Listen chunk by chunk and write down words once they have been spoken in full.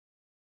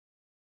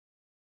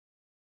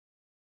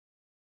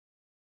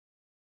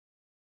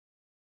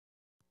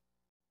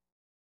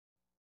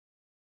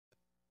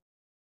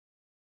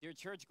Dear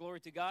church,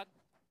 glory to God.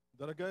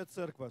 Дорогая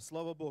церковь,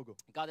 слава Богу.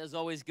 God is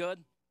always good.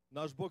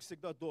 Наш Бог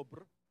всегда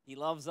добр. He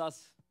loves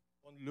us,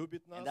 Он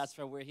любит and нас. that's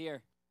why we're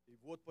here. И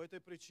вот по этой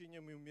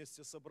причине мы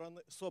вместе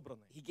собраны.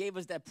 He gave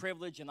us that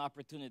privilege and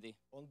opportunity.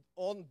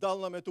 Он дал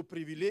нам эту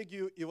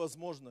привилегию и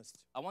возможность.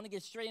 I want to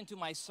get straight into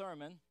my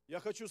sermon. Я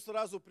хочу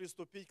сразу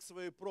приступить к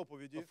своей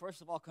проповеди. But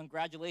first of all,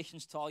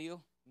 congratulations to all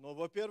you Но,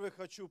 во-первых,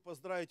 хочу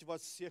поздравить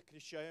вас всех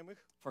крещаемых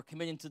for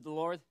committing to the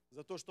Lord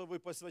за то, что вы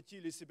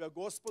посвятили себя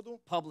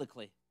Господу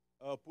publicly,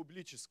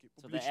 публически.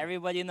 so that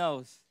everybody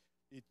knows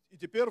И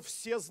теперь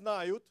все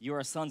знают, you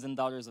are sons and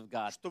daughters of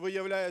God. что вы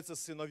являетесь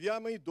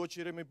сыновьями и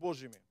дочерями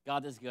Божьими.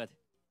 God is good.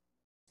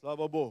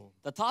 Слава Богу.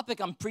 The topic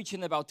I'm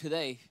preaching about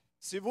today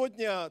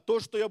Сегодня то,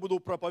 что я буду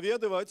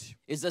проповедовать,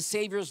 is the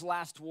Savior's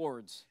last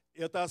words.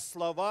 это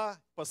слова,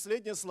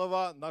 последние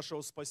слова нашего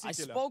I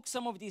Спасителя. spoke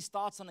some of these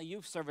thoughts on a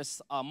youth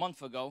service a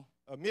month ago,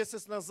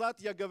 Месяц назад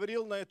я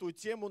говорил на эту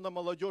тему на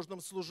молодежном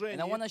and I служении.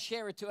 want to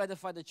share it to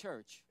edify the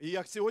church. И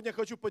я сегодня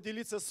хочу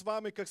поделиться с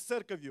вами как с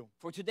церковью.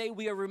 For today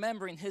we are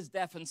remembering His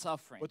death and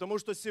suffering. Потому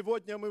что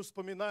сегодня мы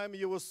вспоминаем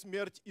Его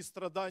смерть и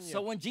страдания.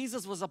 So when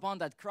Jesus was upon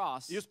that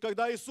cross, И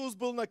когда Иисус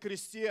был на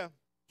кресте,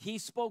 He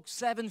spoke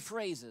 7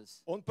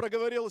 phrases. Он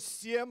проговорил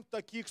 7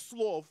 таких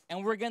слов.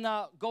 And we're going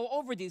to go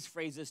over these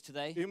phrases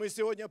today. И мы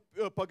сегодня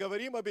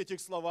поговорим об этих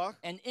словах.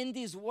 And in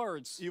these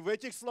words, И в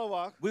этих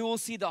словах we will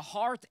see the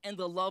heart and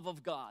the love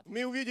of God.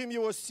 мы увидим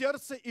Его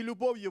сердце и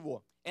любовь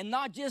Его. And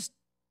not just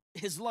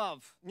His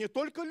love, Не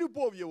только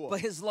любовь Его,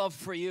 but His love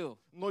for you,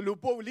 но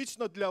любовь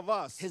лично для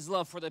вас, His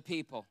love for the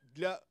people.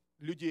 для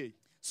людей.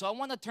 So I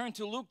want to turn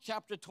to Luke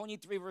chapter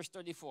 23, verse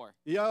 34.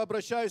 Я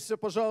обращаюсь,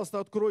 пожалуйста,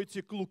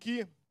 откройте к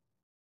Луки.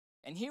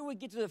 And here we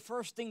get to the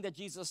first thing that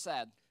Jesus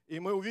said. И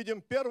мы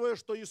увидим первое,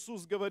 что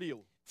Иисус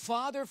говорил.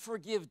 Father,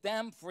 forgive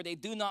them, for they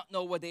do not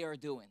know what they are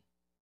doing.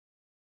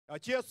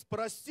 Отец,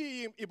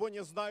 прости им, ибо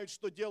не знают,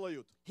 что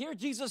делают. Here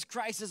Jesus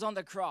Christ is on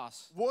the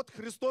cross. Вот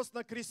Христос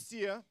на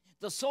кресте.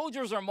 The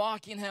soldiers are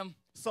mocking Him.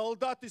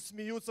 Солдаты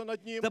смеются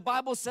над ним. The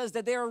Bible says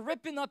that they are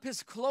ripping up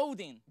His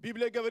clothing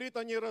Библия говорит,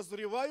 они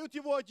разрывают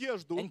его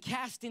одежду. and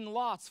casting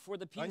lots for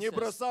the Они pieces.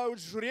 бросают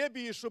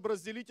жребии, чтобы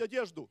разделить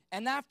одежду.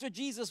 And after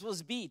Jesus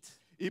was beat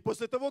И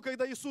после того,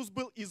 когда Иисус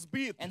был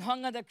избит and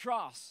hung on the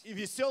cross, и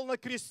висел на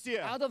кресте,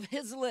 out of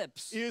His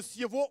lips и из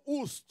его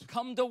уст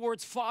come the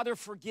words, Father,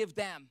 forgive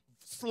them.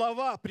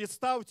 слова,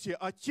 представьте,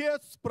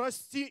 Отец,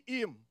 прости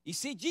им. You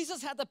see,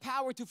 Jesus had the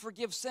power to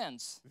forgive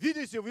sins.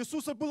 Видите, у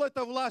Иисуса была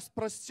эта власть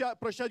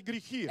прощать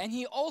грехи. And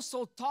He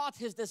also taught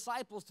His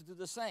disciples to do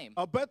the same.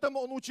 Об этом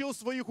Он учил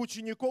своих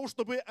учеников,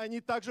 чтобы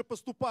они также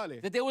поступали.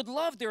 That they would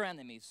love their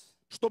enemies.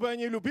 Чтобы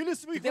они любили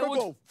своих They would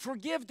врагов.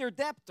 forgive their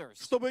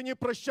debtors. Чтобы они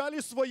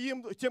прощали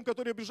своим, тем,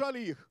 которые обижали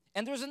их.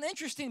 And there's an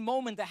interesting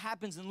moment that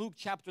happens in Luke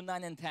chapter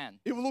 9 and 10.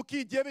 И в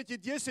Луки 9 и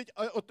 10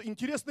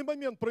 интересный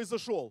момент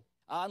произошел.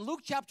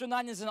 Luke chapter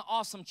 9 is an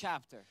awesome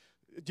chapter.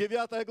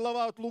 9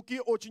 глава от Луки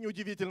очень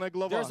удивительная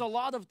глава. There's a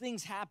lot of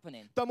things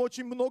happening. Там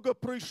очень много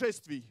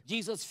происшествий.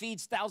 Jesus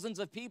feeds thousands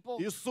of people.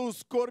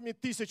 Иисус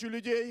кормит тысячу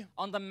людей.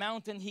 On the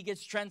mountain, He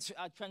gets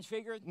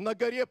transfigured. На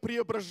горе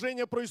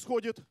преображение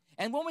происходит.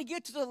 And when we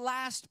get to the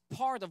last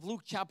part of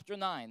Luke chapter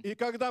 9, И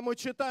когда мы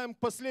читаем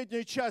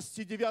последней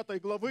части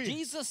 9 главы,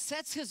 Jesus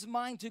sets His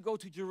mind to go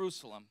to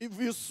Jerusalem. и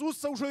в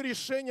Иисуса уже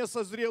решение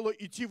созрело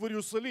идти в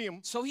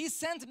Иерусалим, So He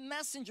sent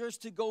messengers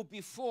to go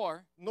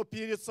before, но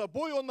перед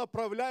собой Он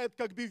направляет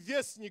как бы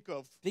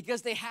вестников,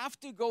 because they have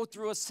to go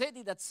through a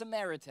city that's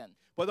Samaritan.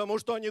 потому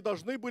что они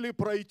должны были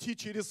пройти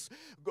через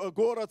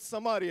город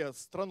Самария,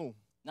 страну.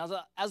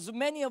 Now, as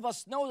many of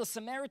us know, the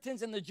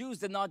Samaritans and the Jews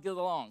did not get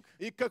along.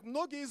 И как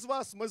многие из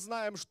вас, мы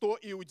знаем, что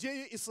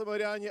иудеи и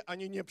самаряне,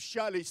 они не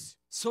общались.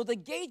 So the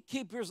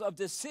gatekeepers of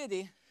the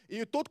city,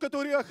 И тот,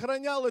 который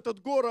охранял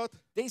этот город,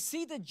 they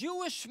see the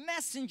Jewish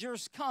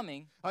messengers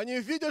coming. они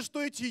видят,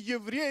 что эти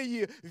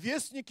евреи,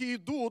 вестники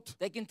идут.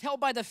 They can tell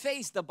by the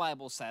face, the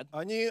Bible said.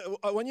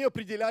 Они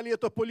определяли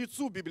это по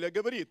лицу, Библия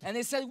говорит. And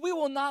they said, we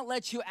will not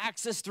let you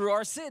access through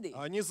our city.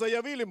 Они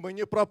заявили, мы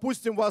не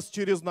пропустим вас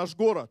через наш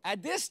город.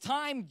 At this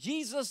time,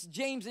 Jesus,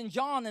 James, and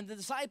John and the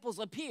disciples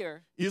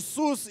appear.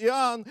 Иисус,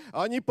 Иоанн,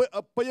 они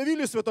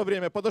появились в это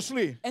время,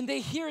 подошли. And they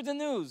hear the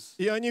news.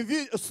 И они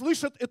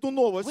слышат эту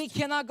новость, We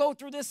cannot go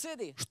through this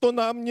city. что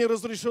нам не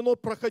разрешено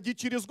проходить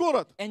через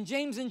город. And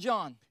James and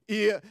John,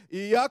 И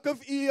Иаков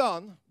и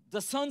Иоанн, the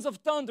sons of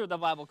thunder, the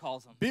Bible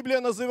calls them. Библия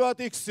называет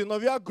их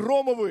сыновья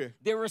Громовы.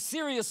 They were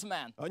serious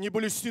men. Они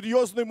были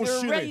серьезные They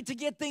were ready мужчины. to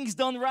get things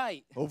done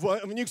right.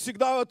 В них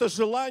всегда это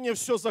желание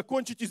все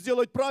закончить и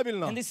сделать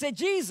правильно. And they said,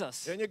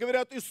 Jesus, И они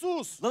говорят,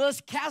 Иисус, let us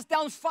cast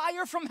down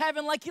fire from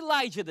heaven like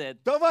Elijah did.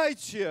 давай,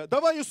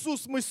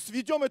 Иисус, мы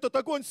сведем этот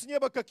огонь с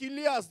неба, как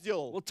Илья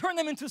сделал. We'll turn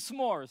them into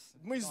s'mores.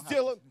 Мы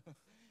сделаем...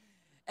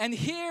 And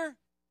here,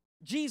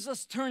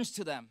 Jesus turns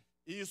to them.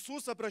 И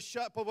Иисус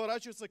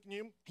поворачивается к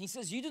ним. He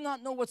says, you do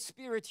not know what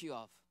spirit you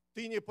have.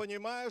 Ты не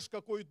понимаешь,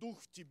 какой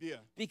дух в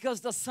тебе. Because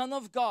the Son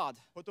of God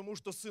Потому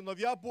что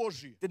сыновья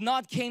Божьи, did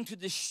not came to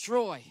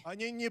destroy,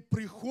 они не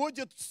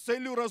приходят с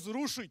целью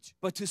разрушить,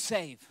 but to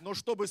save. но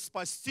чтобы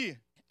спасти.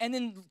 And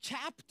in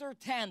chapter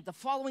 10, the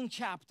following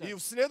chapter, И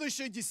в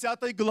следующей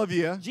 10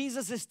 главе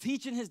Jesus is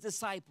teaching his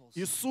disciples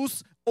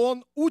Иисус,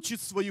 Он учит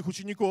своих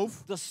учеников,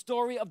 the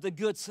story of the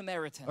Good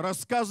Samaritan.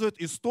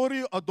 рассказывает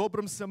историю о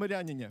добром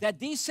самарянине. That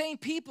these same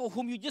people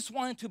whom you just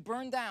wanted to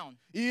burn down,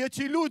 И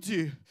эти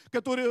люди,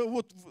 которые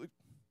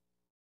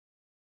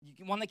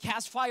you want to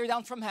cast fire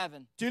down from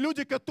heaven, те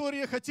люди,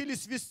 которые хотели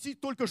свести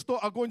только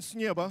что огонь с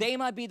неба, they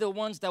might be the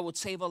ones that would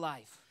save a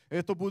life.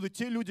 это будут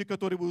те люди,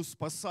 которые будут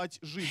спасать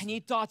And жизнь. he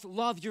taught,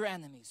 love your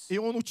enemies. И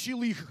Он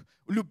учил их,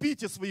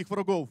 любите своих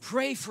врагов,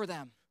 Pray for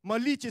them.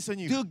 молитесь о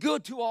них, Do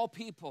good to all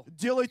people.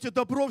 делайте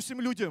добро всем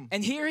людям.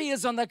 And here he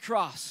is on the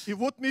cross. И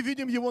вот мы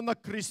видим Его на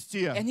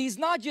кресте. And he's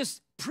not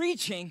just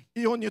preaching,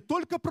 И Он не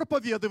только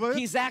проповедует,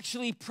 he's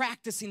actually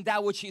practicing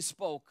that which he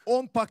spoke.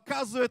 Он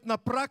показывает на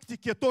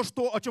практике то,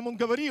 о чем Он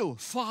говорил.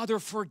 Father,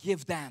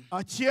 forgive them,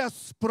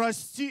 Отец,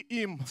 прости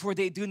им, for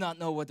they do not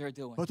know what they're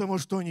doing. потому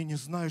что они не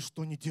знают,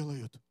 что они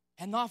делают.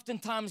 And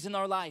oftentimes in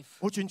our life,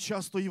 Очень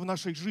часто и в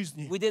нашей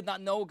жизни we did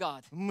not know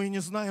God, мы не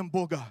знаем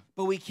Бога,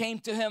 but we came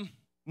to him,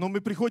 но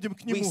мы приходим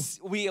к Нему,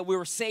 we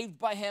were saved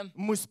by him,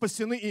 мы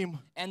спасены им,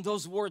 and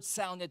those words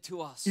sounded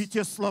to us. и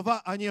те слова,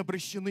 они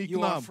обращены к You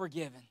are нам.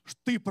 forgiven.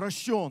 Ты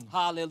прощен.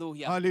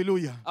 Hallelujah.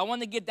 Аллилуйя. I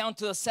want to get down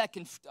to the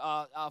second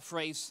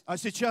phrase. А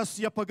сейчас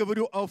я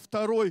поговорю о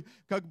второй,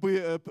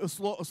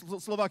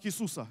 словах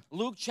Иисуса.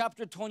 Luke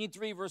chapter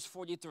 23, verse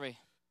 43.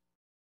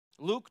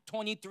 Luke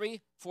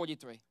 23,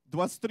 43.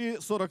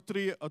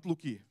 23:43 от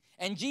Луки.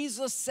 And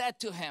Jesus said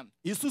to him,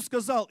 Иисус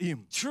сказал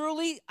им: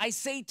 truly I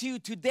say to you,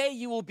 today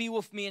you will be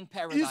with me in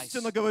paradise.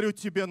 истинно говорю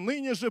тебе,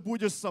 ныне же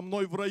будешь со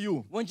мной в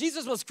раю. When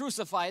Jesus was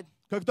crucified,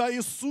 Когда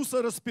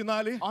Иисуса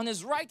распинали, on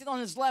his right and on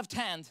his left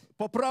hand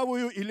по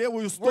правую и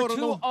левую were two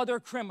сторону,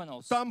 other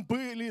criminals. там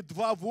были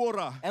два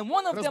вора, And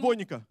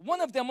разбойника.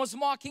 one of them was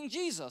mocking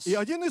Jesus. И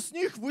один из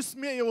них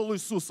высмеивал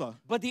Иисуса,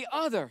 But the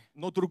other,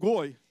 но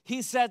другой: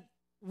 he said,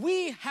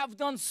 we have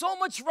done so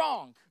much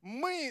wrong.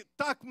 мы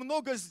так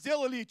много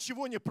сделали,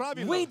 чего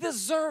неправильно. We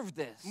deserve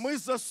this. Мы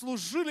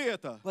заслужили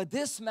это. But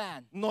this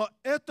man Но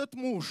этот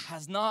муж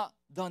has not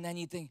done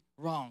anything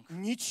wrong.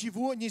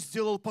 ничего не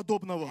сделал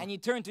подобного. And he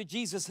turned to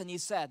Jesus and he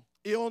said,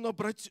 И он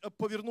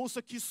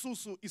повернулся к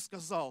Иисусу и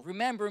сказал: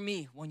 remember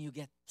me when you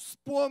get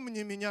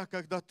вспомни меня,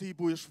 когда ты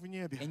будешь в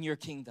небе, in your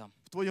kingdom.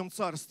 в твоем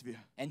царстве.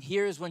 And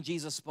here's when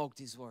Jesus spoke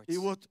these words. И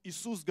вот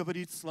Иисус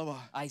говорит слова: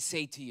 I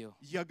say to you,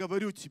 я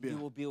говорю тебе, you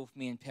will be with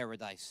me in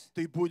paradise.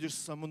 ты будешь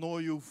со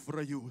мною в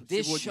раю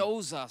This сегодня.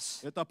 shows us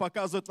Это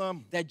показывает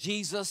нам, that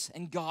Jesus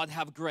and God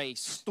have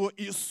grace. что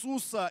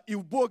Иисуса и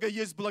у Бога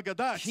есть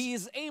благодать. He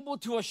is able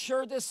to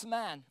assure this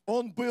man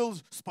Он был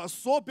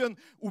способен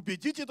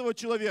убедить этого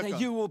человека, that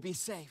you will be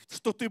saved.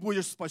 что ты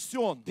будешь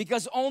спасен.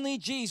 Because only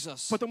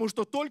Jesus Потому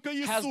что только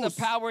has the Иисус,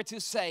 power to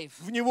save.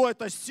 в Него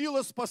эта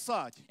сила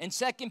спасать. In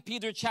 2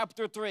 Peter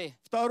chapter 3,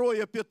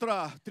 2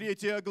 Петра,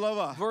 3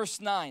 глава, verse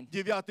 9,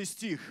 9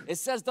 стих. it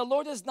says, the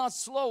Lord is not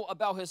slow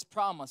about his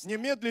promise, Не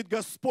медлит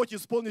Господь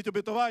исполнить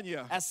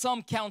обетование, as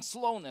some count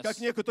slowness, как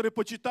некоторые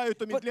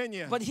почитают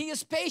омедление, but he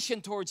is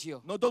patient towards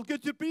you, но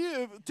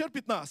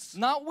терпит нас,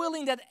 not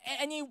willing that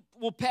any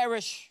will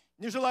perish,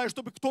 не желая,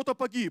 чтобы кто-то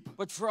погиб,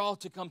 but for all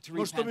to come to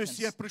но чтобы repentance.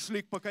 все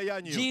пришли к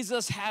покаянию.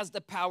 Jesus has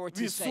the power В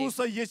to save.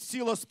 Иисуса есть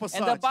сила And the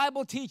спасать.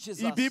 Bible teaches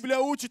И us Библия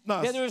учит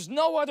нас, that there is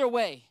no other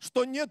way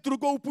что нет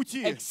другого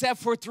пути, except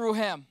for through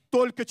him.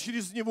 только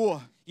через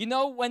Него. You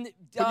know, when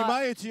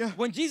Понимаете?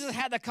 Jesus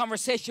had a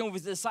conversation with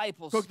his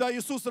disciples, Когда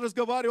Иисус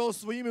разговаривал с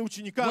своими when he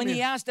учениками,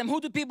 asked them, who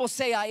do people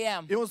say I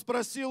am? и Он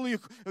спросил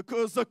их,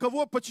 за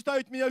кого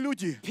почитают меня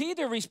люди?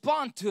 Peter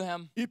responded to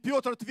him И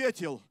Петр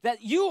ответил, that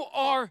you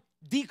are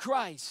the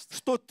Christ.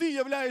 что ты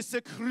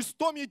являешься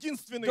Христом The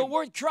единственным.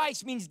 word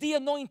Christ means the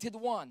anointed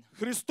one.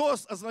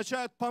 Христос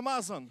означает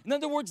помазан. In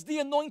other words, the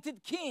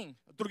anointed king,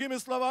 Другими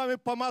словами,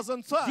 помазан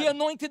the царь,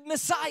 anointed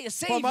Messiah,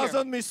 Savior,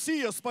 помазан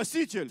Мессия,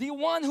 Спаситель, the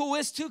one who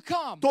is to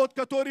come. тот,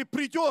 который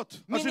придет,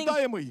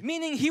 ожидаемый.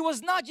 Meaning he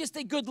was not just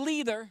a good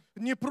leader,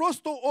 Не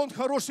просто он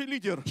хороший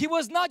лидер, he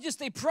was not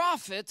just a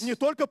prophet, не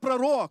только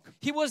пророк,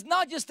 he was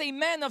not just a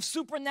man of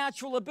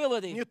supernatural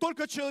ability. не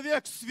только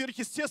человек с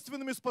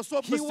сверхъестественными He was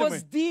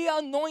способностями, the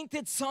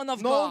anointed Son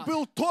of но он God.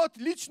 был тот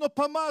лично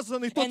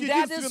помазанный, тот And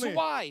that is единственный.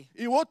 why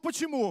И вот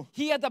почему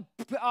he had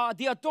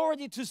the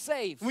authority to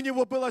save. у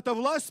него была эта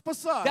власть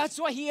спасать. That's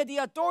why he had the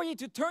authority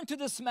to turn to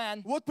this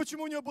man Вот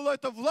почему у него была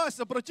эта власть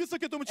обратиться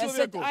к этому and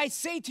said, человеку I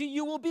say to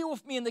you, you will be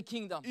with me in the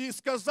kingdom. и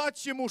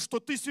сказать ему, что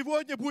ты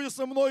сегодня будешь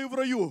со мною в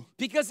раю.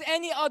 Because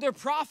any other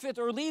prophet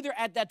or leader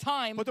at that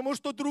time, Потому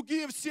что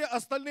другие все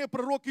остальные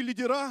пророки и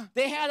лидера,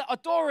 they had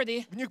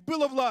authority, в них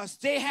была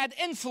власть, they had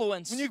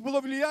influence, в них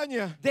было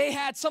влияние, they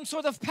had some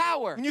sort of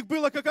power. в них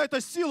была какая-то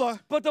сила,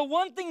 But the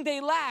one thing they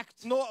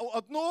lacked но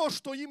одно,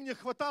 что им не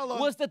хватало,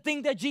 was the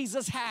thing that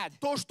Jesus had,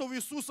 то, что у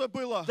Иисуса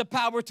было, the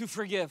power to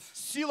forgive,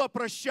 сила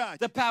прощать,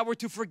 the power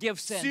to forgive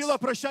sins, сила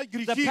прощать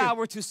the грехи,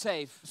 power to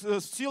save.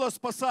 сила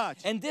спасать.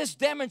 And this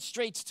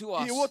demonstrates to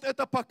us И вот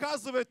это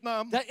показывает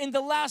нам, that in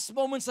the last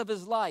moments of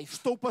his life,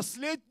 что в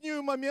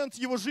последний момент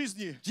его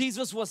жизни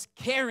Jesus was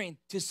caring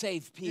to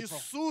save people.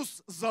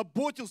 Иисус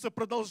заботился,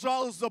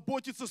 продолжал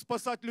заботиться,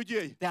 спасать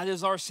людей. That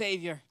is our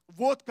Savior.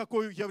 Вот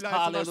какой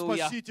является наш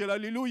Аллилуйя. Спаситель.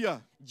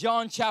 Аллилуйя.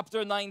 John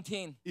chapter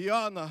 19,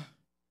 Иоанна,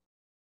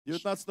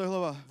 19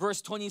 глава,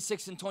 verse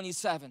 26 and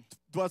 27.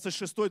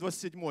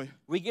 26-27.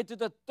 We get to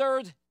the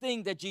third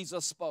thing that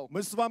Jesus spoke.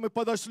 Мы с вами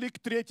подошли к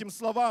третьим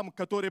словам,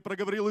 которые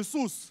проговорил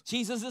Иисус.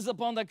 Jesus is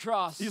upon the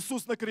cross,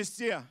 Иисус на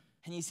кресте.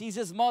 and he sees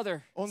his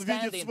mother Он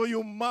видит standing.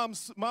 свою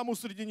маму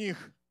среди них.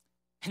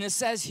 And it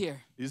says here,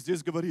 И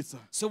здесь говорится,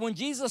 so when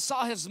Jesus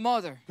saw his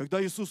mother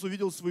когда Иисус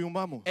увидел свою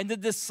маму, and the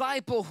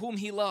disciple whom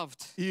he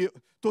loved, и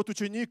тот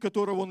ученик,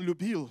 которого он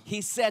любил,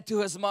 he said to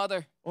his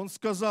mother, он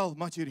сказал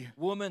матери,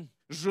 woman,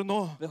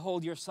 жено,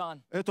 behold your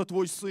son. это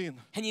твой сын.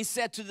 And he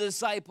said to the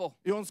disciple,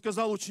 И он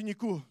сказал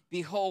ученику,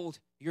 behold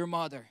your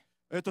mother.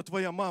 это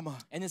твоя мама.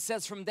 And it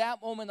says from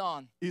that moment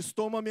on, И с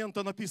того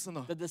момента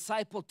написано, the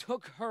disciple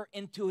took her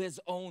into his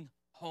own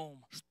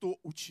home. что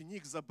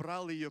ученик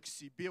забрал ее к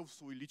себе в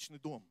свой личный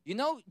дом. You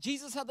know,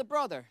 Jesus had a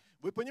brother.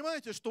 Вы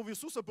понимаете, что у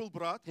Иисуса был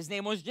брат, His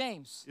name was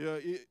James.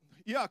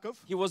 Иаков.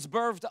 He was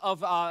birthed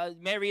of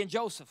Mary and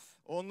Joseph.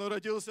 Он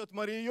родился от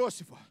Марии и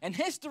Иосифа. And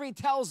history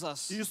tells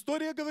us И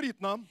история говорит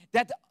нам,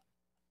 that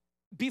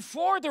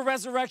before the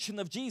resurrection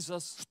of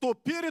Jesus, что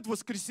перед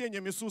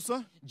воскресением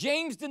Иисуса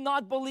James did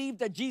not believe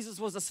that Jesus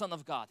was the Son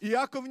of God.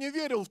 Иаков не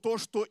верил в то,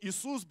 что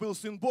Иисус был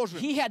Сын Божий.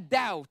 He had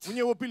doubt. У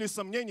него были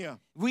сомнения.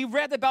 We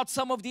read about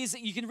some of these,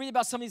 you can read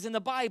about some of these in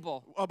the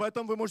Bible, Об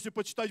этом вы можете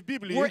почитать в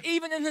Библии. where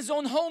even in his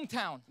own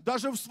hometown,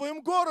 Даже в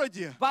своем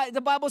городе.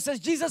 the Bible says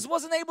Jesus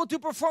wasn't able to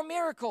perform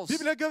miracles.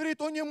 Библия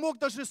говорит, он не мог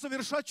даже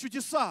совершать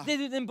чудеса, They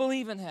didn't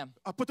believe in him.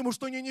 потому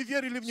что они не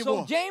верили в So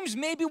него. James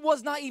maybe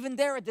was not even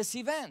there at this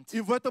event.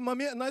 И в этом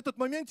на этот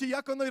моменте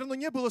Иакова, наверное,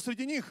 не было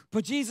среди них.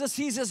 But Jesus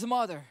sees his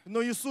mother,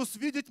 Но Иисус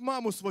видит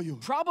маму свою.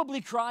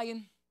 probably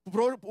crying,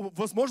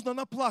 Возможно,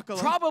 она плакала.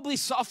 probably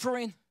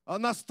suffering.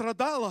 Она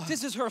страдала,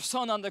 This is her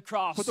son on the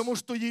cross, потому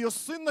что ее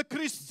сын на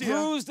кресте,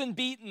 bruised and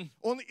beaten,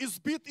 он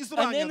избит, an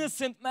изранен.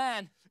 innocent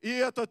man. И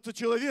этот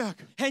человек,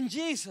 And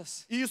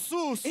Jesus,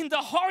 Иисус, in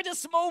the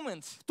hardest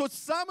moment, в тот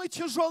самый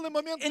тяжелый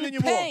момент для in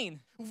него, pain,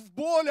 в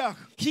болях,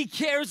 he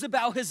cares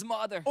about his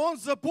mother. он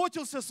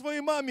заботился о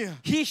своей маме.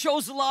 He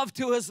shows love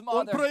to his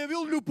Он mother.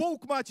 проявил любовь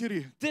к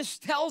матери. This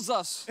tells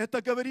us,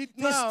 Это говорит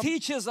this нам,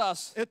 teaches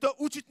us это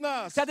учит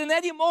нас, that in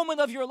any moment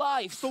of your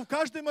life, что в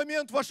каждый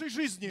момент вашей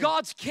жизни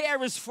God's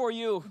care is for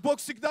you. Бог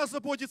всегда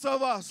заботится о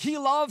вас. He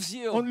loves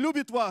you. Он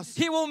любит вас.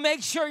 He will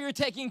make sure you're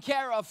taken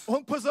care of.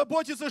 Он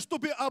позаботится,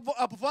 чтобы об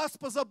вас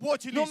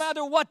позаботились. No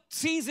matter what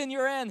season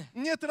you're in,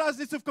 Нет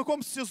разницы, в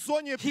каком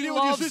сезоне, He периоде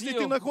loves жизни you.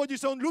 ты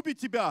находишься. Он любит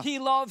тебя. He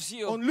loves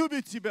you. Он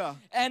любит тебя.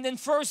 And in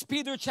 1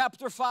 Peter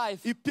chapter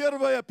 5, И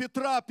 1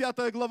 Петра,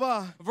 5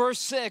 глава, verse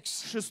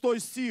 6, 6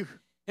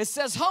 стих. it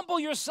says, humble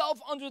yourself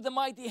under the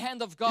mighty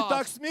hand of God.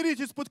 Итак,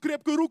 смиритесь под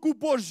крепкую руку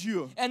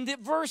Божью. And the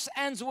verse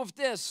ends with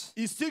this.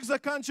 И стих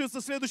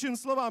заканчивается следующими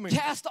словами.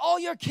 Cast all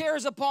your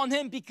cares upon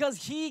him because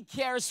he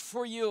cares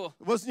for you.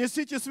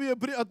 Вознесите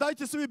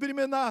отдайте свои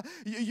бремена,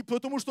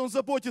 потому что Он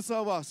заботится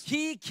о вас.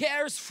 He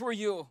cares for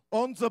you.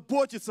 Он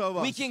заботится о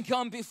вас. We can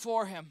come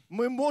before him.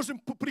 Мы можем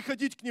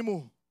приходить к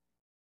Нему.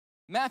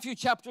 Matthew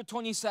chapter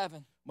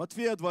 27,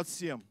 Матфея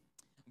 27,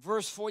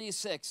 verse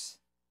 46.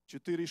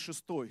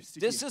 4-6 стихи.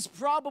 This is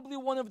probably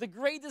one of the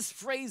greatest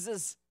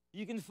phrases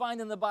you can find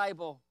in the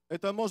Bible.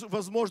 Это,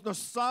 возможно,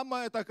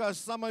 самая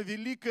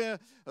великая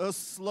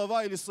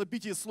слова или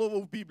событие слова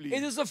в Библии.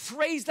 It is a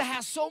phrase that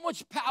has so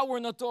much power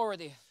and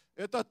authority.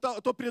 Это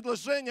то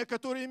предложение,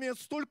 которое имеет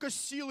столько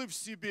силы в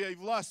себе и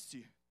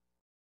власти.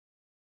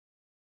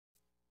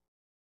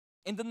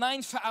 In the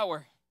 9th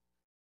hour,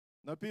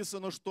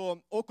 Написано, что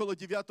около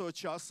 9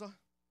 часа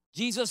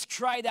Jesus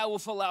cried out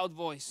with a loud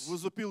voice,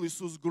 возопил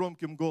Иисус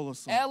громким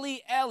голосом. Eli,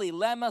 Eli,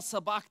 lema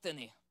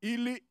sabachthani.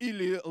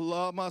 Или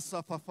лама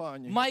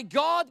сафафани. My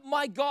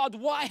God,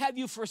 why have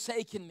you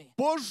forsaken me?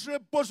 Боже,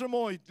 Боже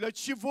мой, для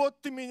чего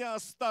ты меня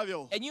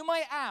оставил? And you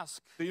might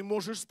ask, Ты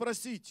можешь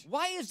спросить,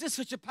 why is this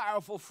such a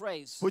powerful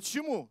phrase?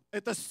 почему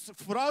эта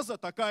фраза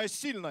такая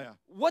сильная?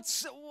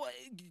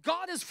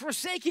 God is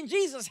forsaking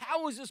Jesus.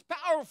 How is this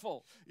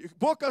powerful?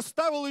 Бог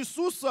оставил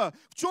Иисуса.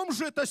 В чем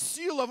же эта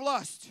сила,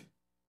 власть?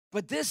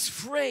 But this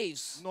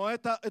phrase Но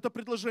это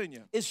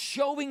предложение is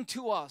showing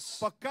to us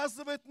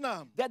показывает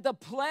нам, that the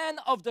plan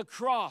of the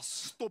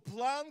cross, что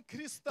план the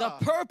креста,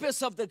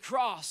 purpose of the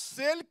cross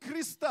цель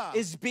креста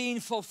is being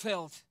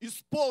fulfilled,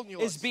 is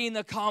исполнилась. being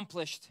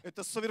accomplished.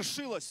 Это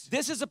совершилось.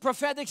 This is a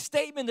prophetic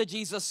statement that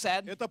Jesus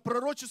said Это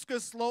пророческое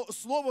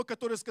слово,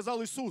 которое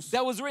сказал Иисус.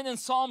 that was written in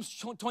Psalms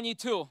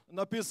 22.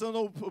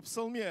 Написано в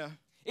Псалме.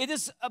 It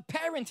is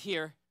apparent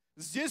here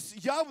Здесь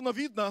явно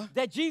видно,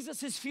 that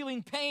Jesus is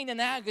feeling pain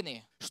and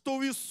agony. что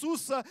у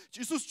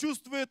Иисус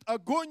чувствует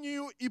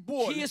агонию и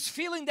боль. He is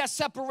feeling that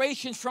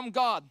separation from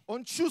God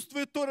Он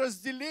чувствует то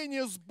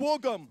разделение с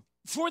Богом.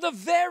 for the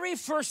very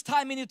first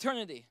time in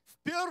eternity.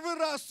 В первый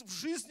раз в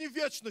жизни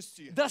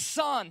вечности The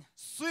Son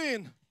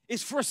Сын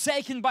is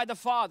forsaken by the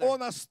Father.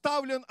 Он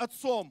оставлен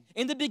Отцом.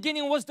 In the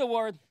beginning was the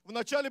Word,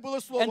 Вначале было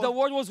and the Слово,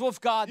 Word was with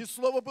God, и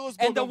Слово было с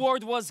and the Богом,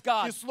 Word was и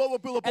God, Слово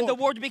было and the Бог,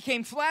 Word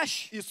became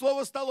flesh, и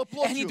Слово стало and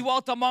He плотью,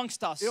 dwelt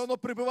amongst us. и Оно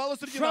пребывало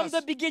среди From нас.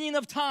 the beginning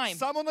of time, С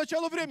самого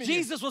начала времени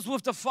Jesus was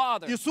with the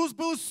Father. Иисус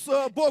был с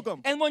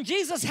Богом. And when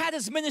Jesus had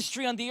His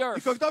ministry on the И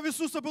earth, когда у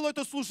Иисуса было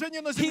это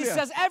служение на He земле,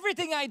 says,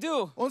 everything I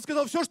do, Он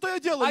сказал, все, что я I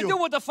do делаю,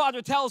 what the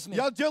Father tells me.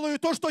 я делаю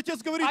то, что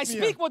Отец говорит I мне.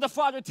 speak what the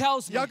Father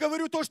tells me. Я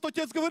говорю то, что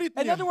Отец говорит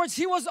In мне. other words,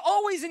 He was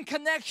always in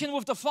connection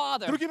with the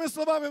Father. Другими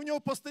словами, у него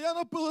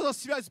постоянно была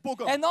связь с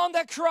Богом. And on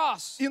that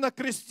cross, И на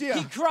кресте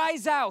He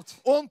cries out,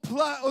 Он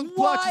why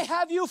плачет.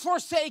 have you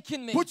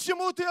forsaken me?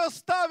 Почему ты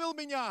оставил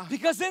меня?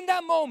 Because in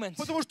that moment,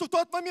 Потому что в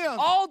тот момент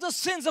all the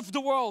sins of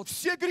the world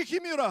все грехи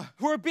мира,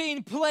 were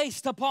being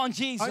placed upon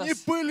они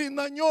Jesus. были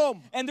на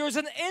нем. And there's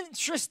an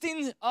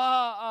interesting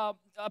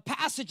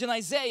passage in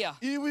Isaiah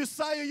И в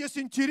Исаии есть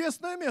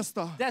интересное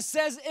место. that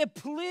says it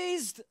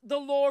pleased the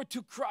Lord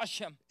to crush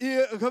him.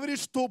 И говорит,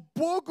 что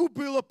Богу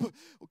было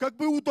как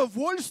бы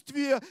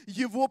удовольствие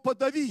его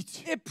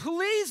подавить. It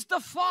pleased the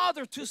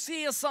Father to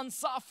see His Son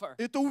suffer.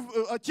 Это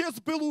Отец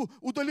был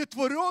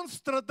удовлетворен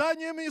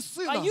страданиями I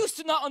Сына. used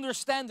to not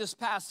understand this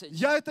passage.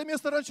 Я это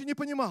место раньше не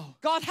понимал.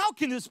 God, how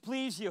can this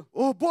please you?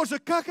 О Боже,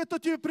 как это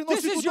тебе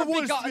приносит This is your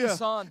begotten удовольствие?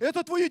 Son.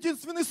 Это твой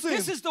единственный Сын.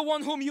 This is the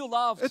one whom you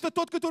love. Это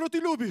тот, которого ты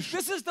любишь.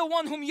 This is the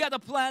one whom you had a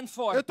plan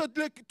for. Это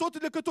тот,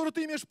 для которого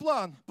ты имеешь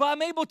план. But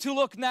I'm able to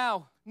look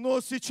now,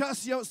 Но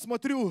сейчас я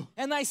смотрю,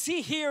 and I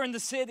see here in the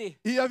city,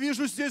 и я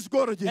вижу здесь в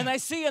городе, and I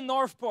see in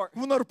Northport,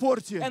 в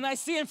Норпорте, and I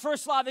see in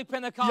First Slavic я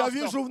Pentecostal,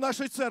 вижу в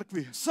нашей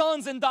церкви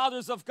sons and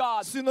daughters of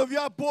God.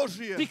 сыновья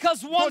Божьи,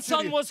 Because one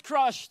son дочери. was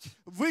crushed.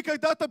 Вы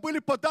когда-то были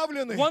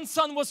подавлены, One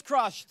son was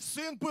crushed.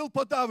 сын был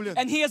подавлен.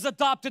 And he has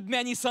adopted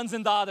many sons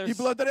and daughters. И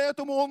благодаря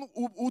этому он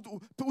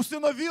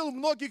усыновил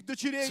многих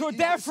дочерей So и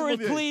therefore it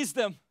сыновей. pleased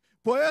him.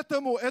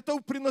 Поэтому это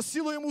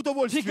приносило ему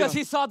удовольствие. Because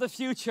he saw the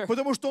future.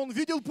 Потому что он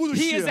видел He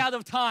is будущее. out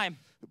of time.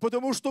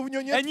 Потому что в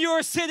нем нет And you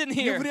are sitting ни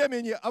here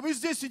времени. А вы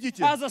здесь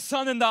сидите, as a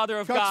son and daughter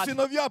of как God.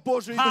 сыновья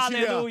Божьи и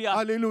дочеря. Hallelujah.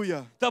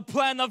 Аллилуйя. The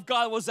plan of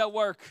God was at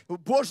work.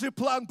 Божий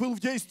план был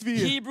в действии.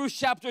 Hebrews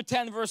chapter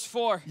 10 verse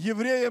 4.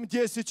 Евреям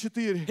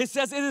 10:4. It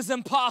says it is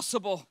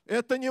impossible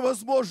Это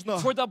невозможно,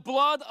 for the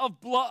blood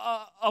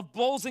of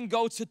bulls and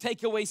goats to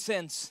take away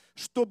sins.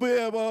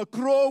 чтобы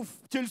кровь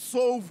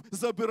тельцов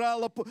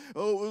забирала,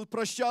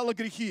 прощала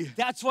грехи.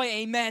 That's why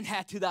a man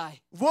had to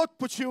die. Вот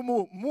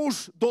почему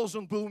муж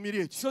должен был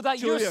умереть. So that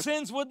your Человек.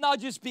 sins would not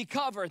just be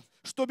covered,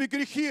 Чтобы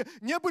грехи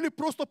не были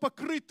просто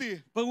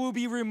покрыты, but will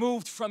be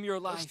removed from your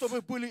life.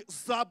 чтобы были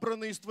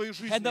забраны из твоей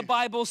And the жизни.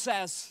 Bible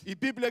says, И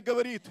Библия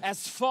говорит,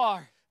 as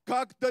far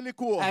как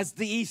далеко, as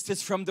the east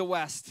is from the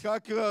west.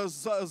 как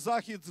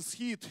захид,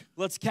 схид.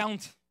 Let's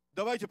count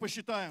Давайте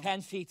посчитаем.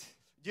 10 feet,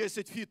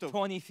 10 фитов,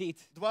 20 feet,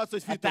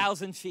 20 фитов,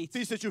 1,000 feet,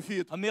 1000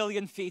 фит,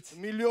 1,000,000 feet,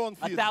 миллион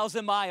фит,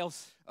 1,000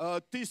 miles,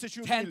 1000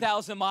 миль,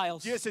 10,000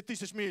 miles. 10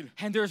 тысяч миль.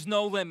 And there's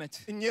no limit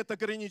Нет to how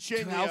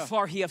ограничения.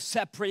 far He has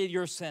separated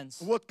your sins.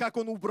 Вот как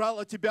Он убрал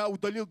от тебя,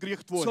 удалил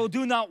грех твой. So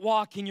do not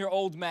walk in your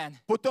old man.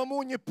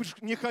 Потому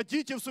не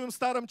ходите в своем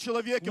старом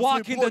человеке, в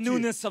Walk своей in the плоти.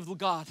 newness of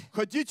God,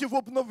 Ходите в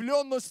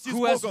обновленности с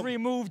who has Богом,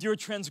 removed your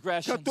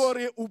transgressions,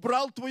 который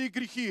убрал твои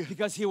грехи,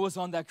 because He was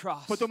on that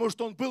cross. потому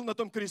что Он был на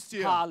том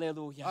кресте.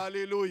 Hallelujah.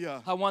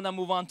 Аллилуйя. I want to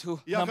move on to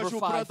Я number хочу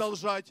 5.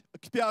 продолжать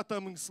к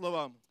пятым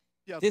словам.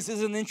 This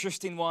is an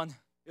interesting one.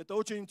 Это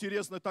очень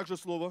интересное также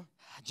слово.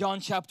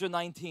 John chapter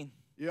 19,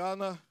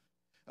 Иоанна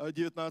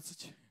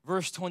 19,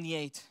 verse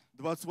 28.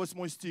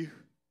 28 стих.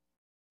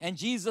 And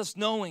Jesus,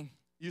 knowing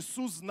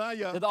Иисус,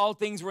 зная, that all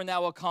things were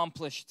now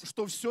accomplished,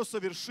 что все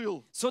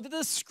совершил, so that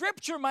the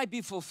scripture might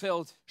be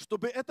fulfilled,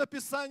 чтобы это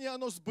Писание,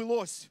 оно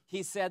сбылось,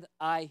 He said,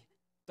 I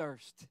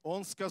thirst.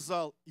 Он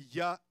сказал,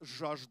 я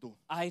жажду.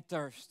 I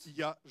thirst.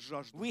 Я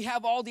жажду. We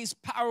have all these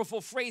powerful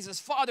phrases.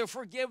 Father,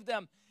 forgive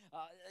them.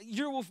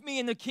 You're with me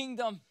in the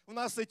kingdom. У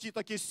нас эти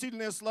такие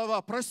сильные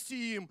слова.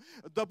 Прости им,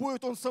 да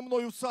будет Он со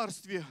мною в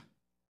царстве.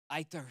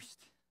 I thirst.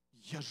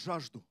 Я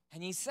жажду.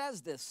 And He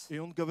says this И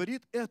Он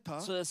говорит это,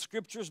 so that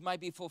scriptures might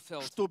be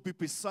fulfilled. чтобы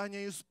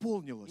Писание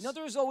исполнилось. You know,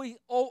 there's always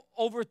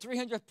over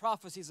 300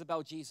 prophecies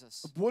about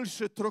Jesus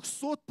Больше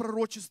 300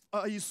 пророчеств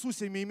о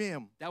Иисусе мы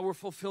имеем, that were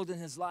fulfilled in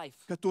His life.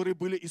 которые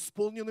были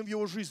исполнены в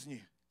Его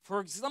жизни.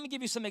 Let me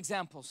give you some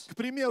examples. К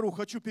примеру,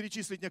 хочу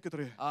перечислить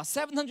некоторые.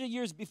 700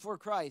 years before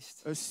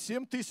Christ,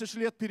 7000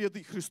 лет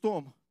перед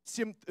Христом.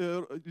 7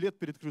 лет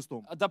перед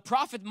Христом. the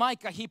prophet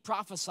Micah, he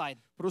prophesied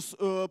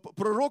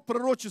Пророк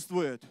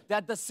пророчествует,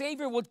 that the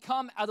Savior would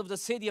come out of the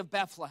city of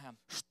Bethlehem.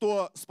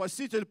 что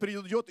Спаситель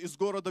придет из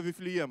города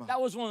Вифлеема.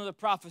 That was one of the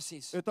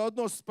prophecies. Это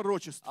одно из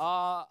пророчеств.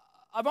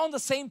 Around the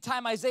same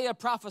time, Isaiah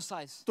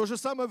prophesies В то же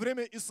самое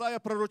время Исаия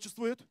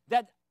пророчествует,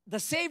 that the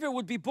Savior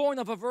would be born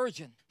of a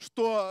virgin.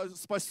 что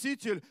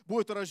Спаситель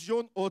будет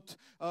рожден от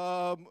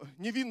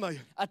невинной.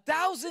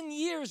 1,000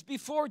 years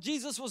before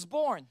Jesus was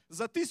born,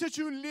 За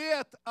 1000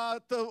 лет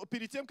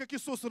перед тем, как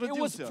Иисус it was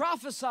родился,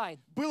 prophesied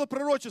было in the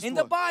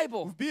пророчество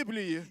Bible в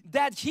Библии,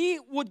 that He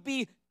would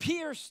be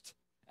pierced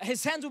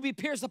his hands will be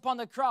pierced upon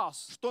the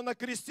cross. что на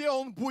кресте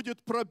он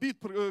будет пробит,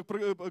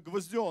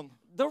 гвозден.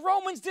 The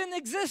Romans didn't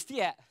exist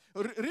yet.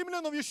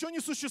 Римлянам еще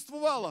не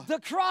существовало. The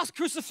cross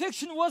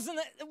crucifixion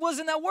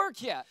wasn't at work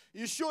yet.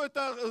 Еще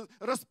это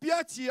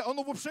распятие,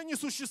 оно вообще не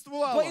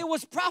существовало. But it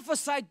was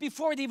prophesied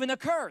before it even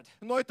occurred.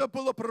 Но это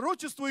было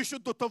пророчество еще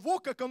до того,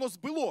 как оно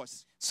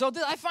сбылось. So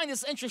I find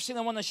this interesting.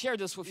 I want to share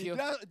this with you.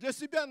 Для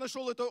себя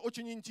нашел это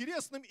очень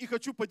интересным и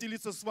хочу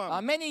поделиться с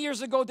вами. Many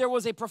years ago, there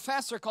was a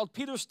professor called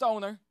Peter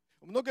Stoner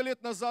Много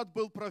лет назад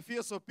был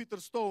профессор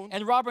Питер Стоун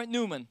and Robert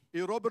Newman.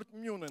 и Роберт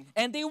Ньюман.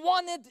 And they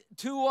wanted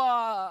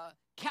to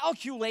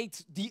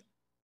calculate the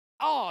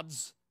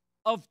odds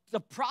of the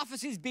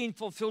prophecies being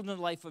fulfilled in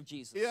the life of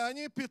Jesus. И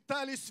они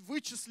пытались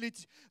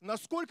вычислить,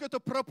 насколько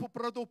это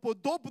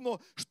правдоподобно,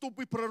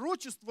 чтобы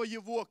пророчества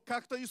его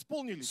как-то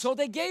исполнились. So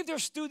they gave their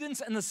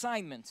students an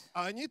assignment.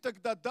 Они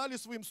тогда дали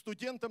своим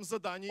студентам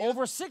задание.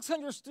 Over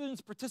 600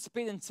 students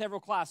participated in several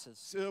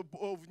classes.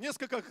 В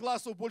несколько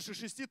классов больше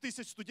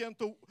 6000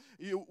 студентов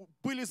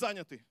были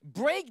заняты.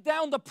 Break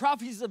down the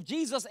prophecies of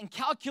Jesus and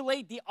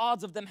calculate the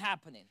odds of them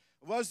happening.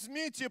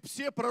 Возьмите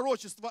все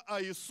пророчества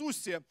о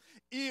Иисусе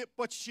и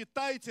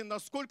подсчитайте,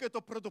 насколько это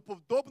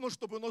правдоподобно,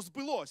 чтобы оно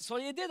сбылось. So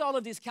they did all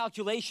of these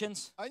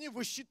calculations. Они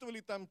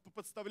высчитывали, там,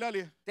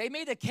 подставляли. They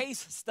made a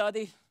case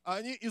study.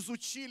 Они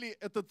изучили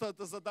это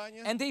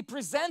задание. And they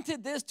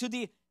presented this to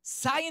the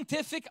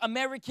Scientific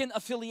American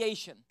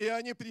Affiliation. И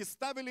они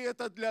представили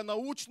это для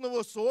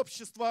научного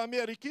сообщества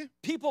Америки.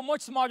 People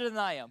much smarter than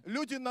I am.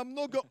 Люди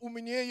намного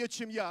умнее,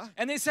 чем я.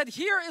 And they said,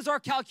 here is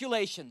our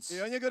calculations. И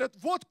они говорят,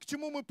 вот к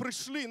чему мы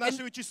пришли,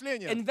 наши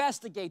вычисления.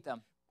 Investigate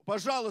them.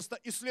 Пожалуйста,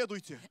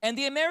 исследуйте. And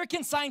the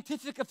American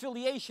Scientific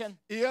Affiliation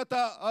И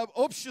это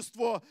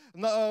общество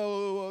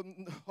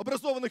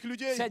образованных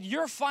людей. said,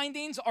 your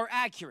findings are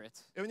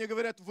accurate. И они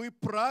говорят, вы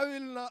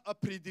правильно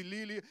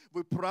определили,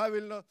 вы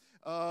правильно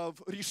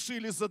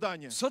решили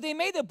задание. So they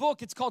made a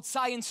book, it's called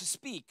Science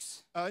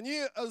Speaks.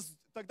 Они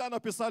тогда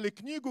написали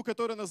книгу,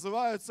 которая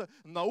называется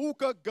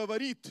 «Наука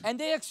говорит». And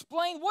they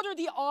explained what are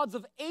the odds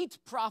of 8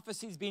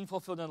 prophecies being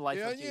fulfilled in the life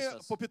И of они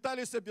Jesus.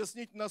 попытались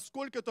объяснить,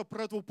 насколько это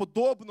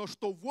правдоподобно,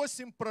 что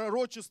 8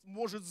 пророчеств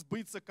может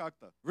сбыться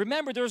как-то.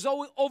 Remember, there's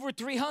over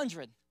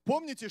 300.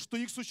 Помните, что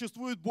их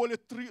существует более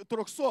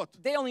 300.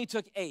 They only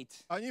took 8.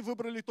 Они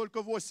выбрали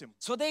только 8.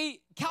 So they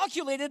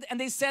calculated and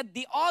they said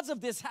the odds of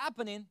this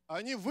happening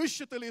Они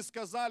высчитали и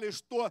сказали,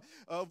 что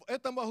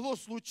это могло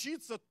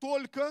случиться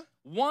только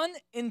 1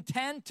 in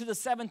 10 to the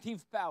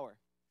 17th power.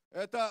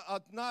 это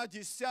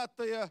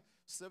 1/10,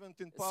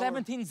 17 power,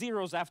 17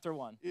 zeros after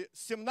 1.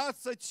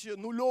 17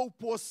 нулев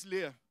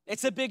после.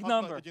 It's a big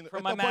number. For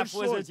my math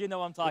wizards, you know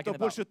what I'm talking Это about.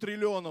 больше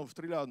триллионов.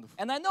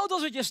 And I know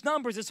those are just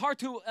numbers. It's hard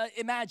to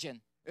imagine.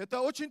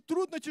 Это очень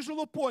трудно,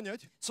 тяжело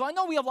понять. So I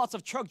know we have lots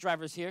of truck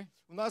drivers here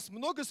У нас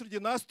много среди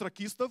нас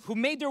тракистов, who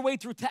made their way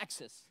through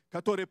Texas.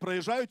 которые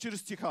проезжают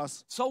через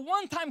Техас. So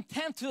 1 times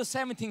 10 to the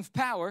 17th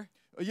power,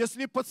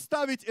 Если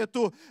подставить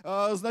эту,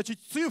 значит,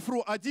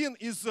 цифру 1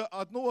 из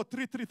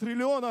 1,3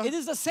 триллиона, it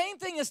is the same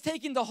thing as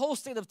taking the whole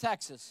state of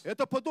Texas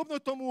это подобно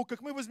тому,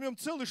 как мы возьмем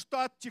целый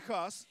штат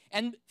Техас,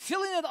 and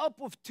filling it up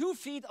with 2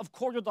 feet of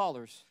 $quarter.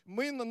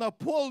 мы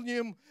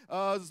наполним,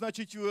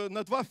 значит,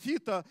 на 2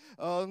 фита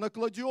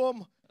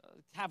накладем,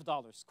 Half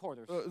dollars,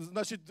 quarters.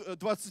 значит,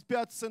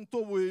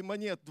 25-центовую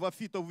монет, 2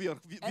 фита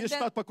вверх, And весь then-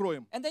 штат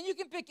покроем. And then you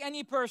can pick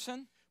any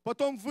person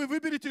Потом вы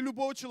выберете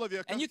любого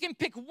человека, and you can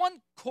pick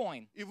 1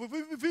 coin. и вы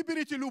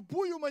выберете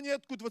любую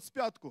монетку,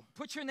 25-ку,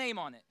 Put your name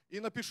on it и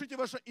напишите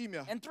ваше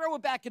имя, and throw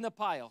it back in the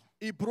pile.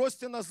 и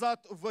бросьте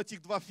назад в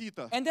этих 2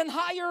 фита. And then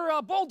hire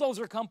a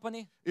bulldozer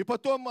company И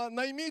потом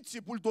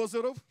наймите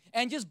бульдозеров,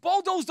 and just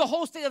bulldoze the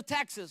whole state of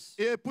Texas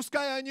и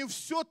пускай они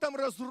все там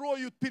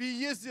разроют,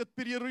 переездят,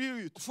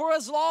 перерыют, for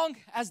as long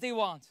as they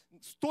want.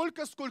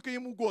 столько, сколько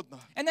им угодно.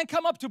 And then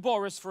come up to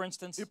Boris, for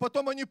instance, И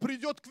потом они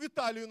придут к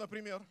Виталию,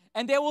 например,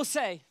 and they will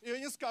say, и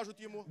они скажут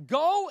ему,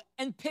 go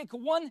and pick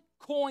 1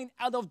 coin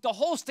out of the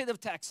whole state of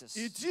Texas.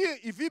 иди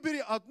и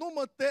выбери одну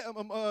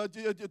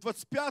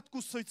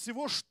 25-ку со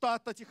всего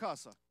штата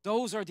Техаса.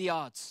 Those are the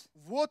odds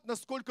Вот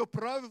насколько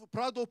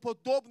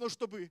правдоподобно,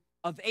 чтобы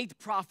of 8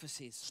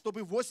 prophecies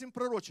 8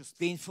 пророчеств,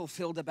 being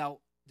fulfilled about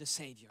the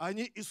Savior.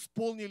 они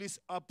исполнились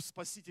об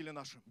Спасителе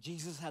нашем.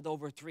 Jesus had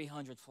over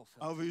 300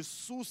 А fulfilled. в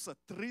Иисуса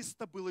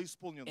 300 было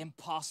исполнено.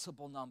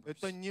 Impossible numbers.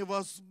 Это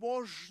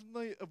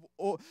невозможно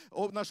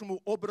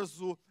нашему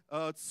образу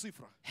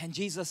цифра. And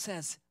Jesus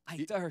says, I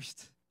И-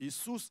 thirst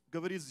Иисус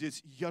говорит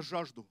здесь, я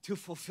жажду, to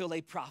fulfill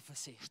a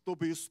prophecy,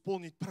 чтобы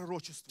исполнить to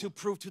пророчество,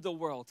 prove to the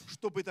world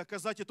чтобы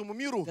доказать этому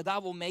миру, that I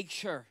will make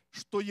sure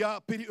что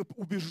я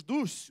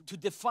убеждусь, to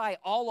defy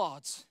all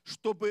odds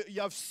чтобы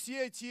я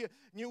все эти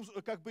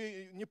как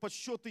бы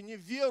неподсчеты,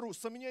 неверу,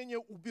 сомнения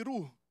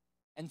уберу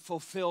and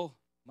fulfill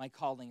my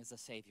calling as a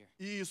Savior.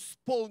 и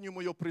исполню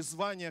мое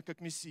призвание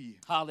как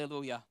Мессии.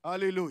 Hallelujah.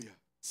 Аллилуйя.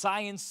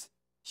 Science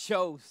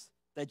shows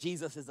that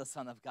Jesus is the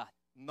Son of God.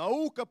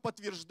 Наука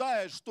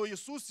подтверждает, что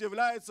Иисус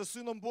является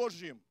Сыном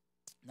Божьим.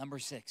 Number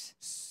 6,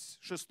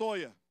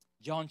 6.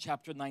 John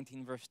chapter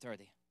 19, verse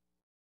 30.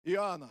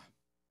 Иоанна.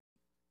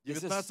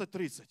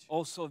 19:30.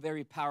 Also a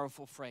very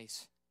powerful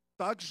phrase.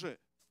 Также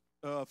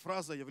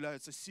фраза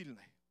является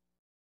сильной.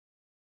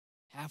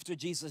 After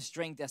Jesus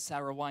drank that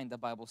sour wine, the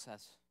Bible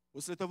says,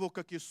 После того,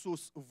 как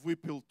Иисус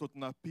выпил тот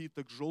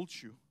напиток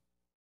желчью,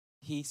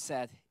 he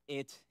said,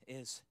 it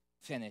is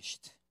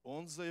finished.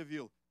 Он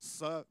заявил,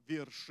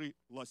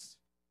 совершилось.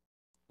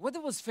 What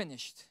was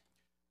finished?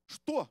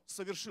 Что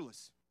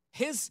совершилось?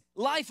 His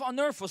life on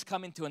earth was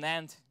coming to an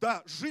end.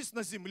 Да, жизнь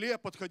на земле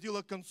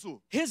подходила к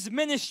концу. His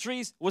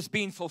ministries was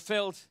being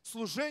fulfilled.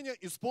 Служение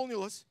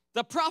исполнилось.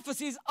 The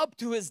prophecies up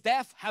to his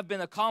death have been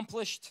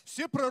accomplished.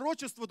 Все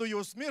пророчества до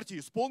его смерти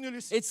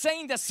исполнились. It's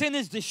saying that sin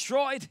is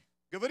destroyed.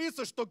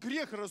 Говорится, что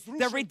грех The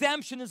разрушен,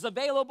 redemption is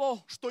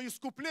available. что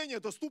искупление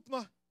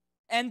доступно.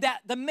 And that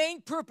the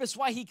main purpose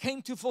why he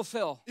came to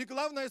fulfill И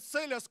главная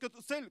цель, с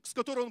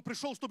которой он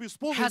пришел, чтобы has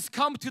исполнить,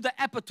 come to the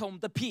epitome,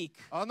 the peak.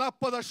 она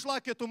подошла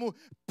к этому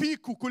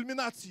пику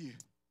кульминации.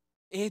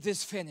 It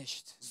is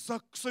finished.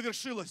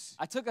 Совершилось.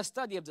 I took a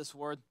study of this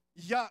word,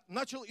 Я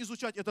начал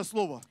изучать это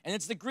слово. and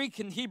it's the Greek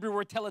and Hebrew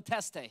word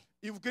teleteste.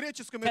 И в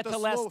греческом это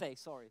слово, Teteleste,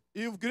 sorry.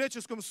 и в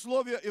греческом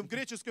слове, и в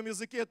греческом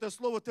языке это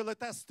слово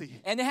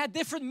телетесты. And it had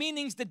different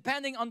meanings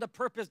depending on the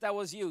purpose that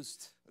was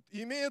used.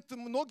 Имеет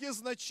многие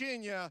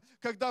значения,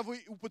 когда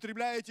вы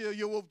употребляете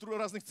его в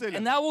разных целях.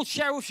 And I will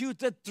share with you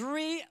the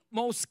three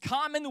most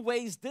common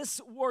ways this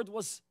word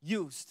was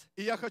used.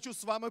 И я хочу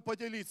с вами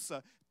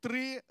поделиться.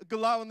 3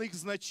 главных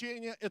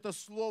значения это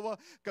слово,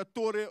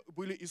 которые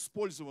были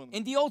использованы.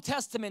 In the Old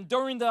Testament,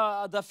 during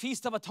the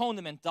Feast of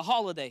Atonement, the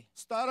holiday, В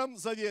Старом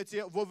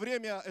Завете во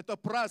время это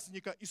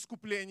праздника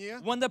искупления,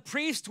 when the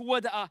priest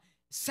would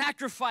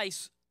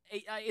sacrifice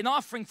an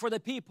offering for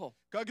the people,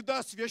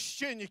 когда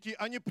священники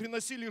они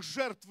приносили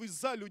жертвы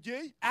за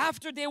людей,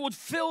 after they would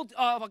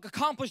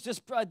accomplish this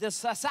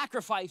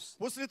sacrifice,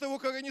 после того,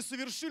 как они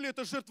совершили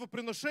это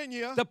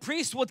жертвоприношение, the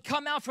priest would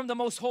come out from the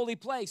most holy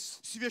place,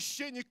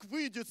 священник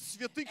выйдет в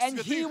святых and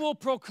he святых, will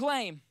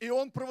proclaim, и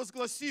он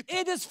провозгласит: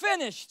 it is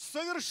finished.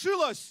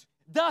 совершилось,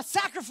 The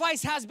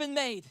sacrifice has been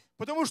made.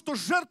 потому что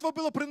жертва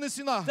была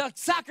принесена, The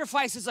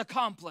sacrifice is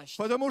accomplished.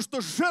 потому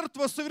что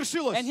жертва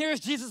совершилась. And here's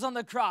Jesus on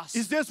the cross.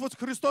 И здесь вот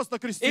Христос на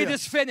It кресте.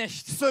 is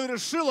finished. The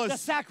Совершилось.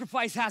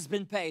 sacrifice has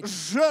been paid.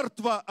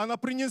 Жертва, она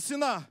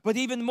принесена. But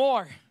even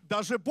more,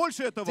 Даже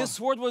больше этого. this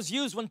word was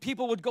used when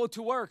people would go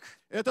to work.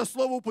 Это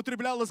слово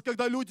употреблялось,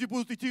 когда люди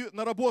будут идти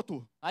на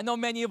работу. I know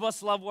many of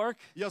us love work.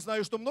 Я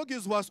знаю, что многие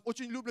из вас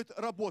очень любят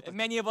работать,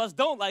 Many of us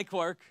don't like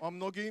work, а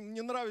многим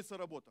не нравится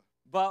работа.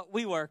 but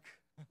we work.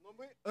 Но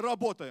мы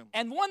работаем.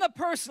 And when a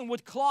person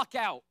would clock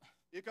out,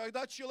 И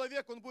когда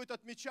человек, он будет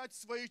отмечать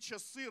свои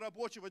часы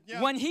рабочего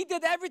дня, when he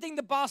did everything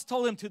the boss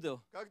told him to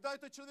do, когда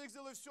этот человек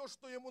сделает все,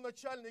 что ему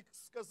начальник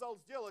сказал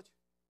сделать,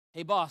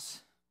 hey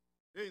boss,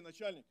 эй,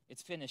 начальник,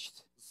 it's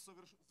finished.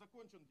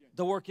 закончен день.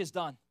 The work is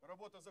done.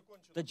 Работа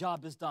закончена. The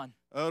job is done.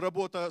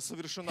 Работа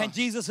совершена. And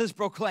Jesus is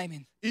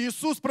proclaiming, И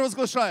Иисус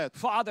провозглашает: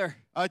 Father,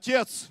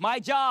 Отец, my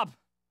job,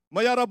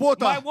 моя my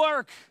работа,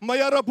 work,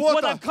 моя what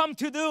работа, I've come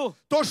to do,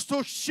 то,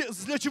 что,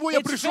 для чего я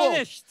It's пришел,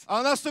 finished.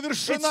 она it's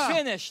совершена.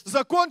 finished.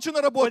 Закончена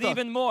But работа.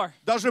 even more,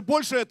 Даже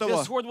больше этого.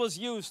 this word was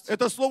used.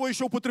 Это слово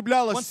еще When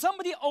употреблялось,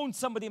 somebody owed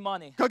somebody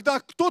money, когда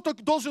кто-то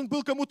должен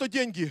был кому-то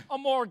деньги, a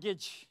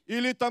mortgage,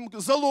 или там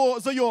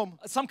заем,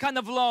 some kind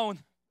of loan,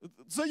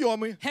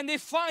 заемы. and they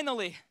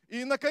finally,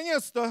 И,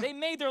 наконец-то, they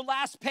made their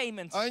last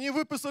payment. они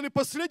выписали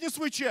последний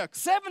свой чек.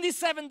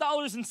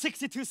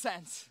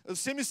 $77.62.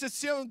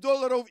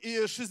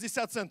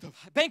 $77.60.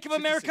 Bank of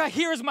America,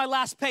 here's my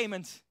last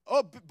payment.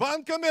 О,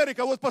 Банк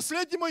Америка, вот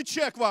последний мой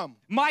чек вам.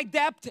 My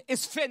debt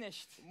is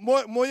finished.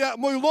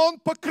 Мой лон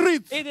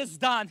покрыт. It is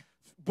done.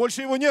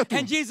 Больше его нету.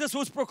 And Jesus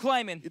was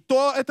proclaiming, И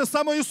то это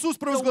самый Иисус the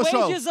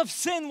провозглашал, wages of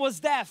sin was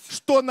death.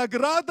 что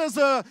награда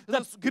за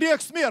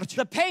грех смерть.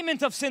 The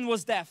payment of sin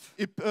was death.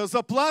 И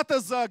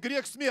заплата за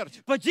грех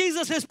смерть. But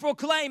Jesus is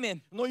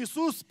proclaiming, Но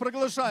Иисус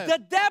проглашает, the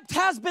debt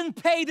has been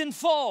paid in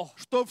full.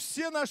 что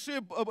все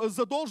наши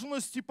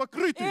задолженности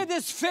покрыты. It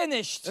is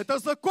finished. Это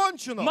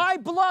закончено. My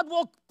blood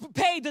will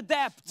pay the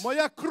debt.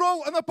 Моя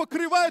кровь, она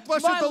покрывает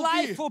ваши My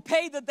долги. life will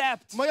pay the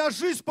debt. Моя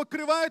жизнь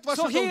покрывает ваши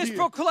So he is долги.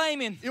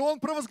 proclaiming, И он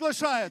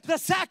провозглашает, the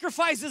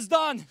sacrifice is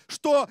done.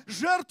 что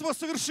жертва The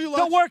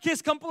совершилась, work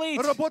is complete.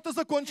 работа And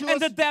закончилась,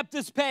 the debt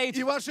is и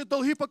paid. ваши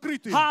долги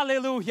покрыты.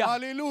 Hallelujah.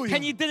 Аллилуйя.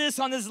 And he did this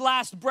on his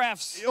last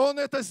breaths. И он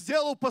это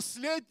сделал в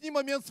последний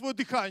момент своего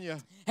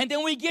дыхания. And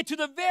then we get to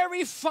the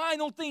very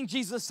final thing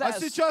Jesus А says.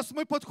 сейчас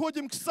мы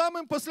подходим к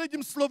самым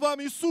последним словам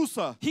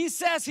Иисуса. He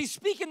says, he's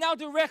speaking now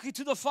directly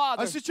to the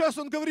Father. А сейчас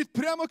он говорит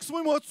прямо к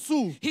своему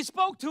Отцу. He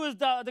spoke to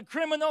the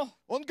criminal.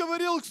 Он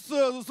говорил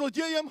с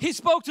злодеем, He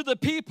spoke to the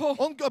people.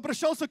 он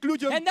обращался к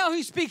людям, And now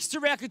he speaks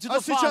directly to а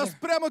the сейчас Father.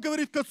 прямо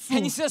говорит к Отцу.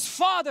 And he says,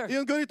 Father, И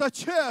он говорит: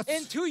 Отец,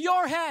 into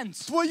your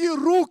hands в твои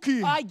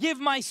руки I give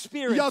my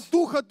spirit. я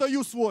дух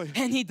отдаю свой.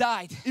 And he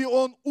died. И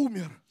он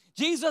умер.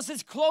 Jesus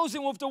is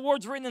closing with the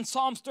words written in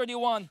Psalms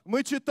 31.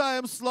 Мы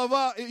читаем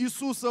слова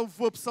Иисуса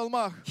в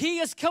псалмах. He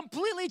is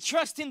completely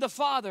trusting the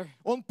Father.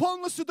 Он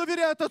полностью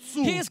доверяет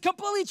Отцу. He is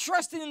completely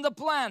trusting in the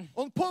plan.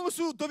 Он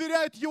полностью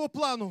доверяет Его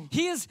плану.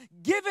 He is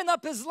giving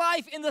up his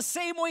life in the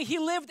same way he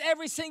lived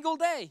every single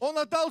day. Он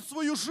отдал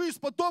свою жизнь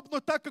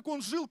подобно так, как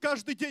он жил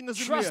каждый день на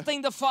земле.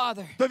 Trusting the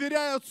Father.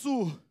 Доверяя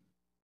Отцу.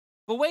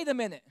 But wait a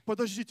minute.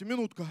 Подождите,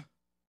 минутка.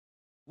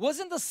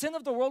 Wasn't the sin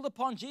of the world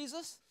upon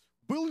Jesus?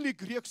 Был ли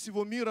грех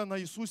всего мира на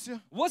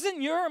Иисусе?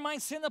 Wasn't your and my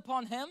sin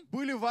upon him?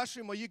 Были ваши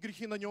и мои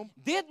грехи на нем?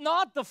 Did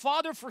not the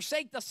Father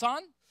forsake the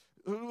Son?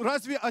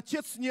 Разве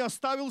Отец не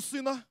оставил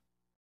Сына?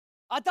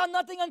 I thought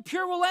nothing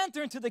impure will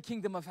enter into the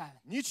kingdom of heaven.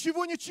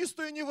 Ничего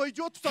нечистое не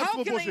войдет в How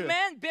Царство can a Божие.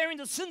 man bearing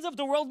the sins of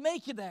the world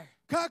make it there?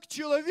 Как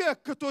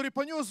человек, который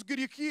понес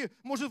грехи,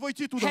 может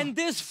войти туда? And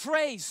this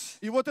phrase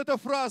И вот эта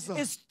фраза,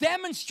 is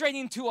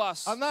demonstrating to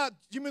us она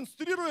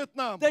демонстрирует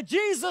нам, that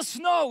Jesus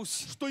knows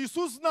что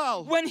Иисус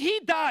знал, when he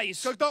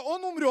dies, когда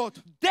Он умрет,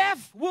 death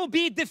will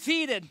be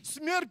defeated,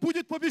 смерть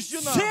будет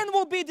побеждена, sin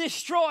will be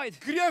destroyed.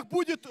 грех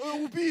будет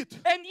убит.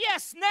 And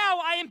yes, now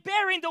I am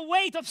bearing the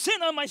weight of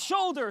sin on my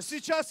shoulders.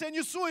 Сейчас я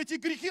несу эти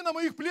грехи на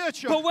моих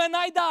плечах, But when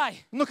I die,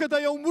 но когда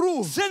я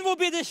умру, sin will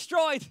be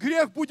destroyed.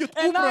 грех будет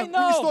And I убран,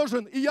 know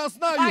уничтожен. И я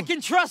I знаю, can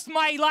trust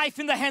my life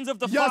in the hands of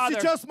the я Father.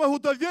 сейчас могу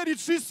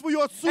доверить жизнь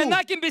свою Отцу. And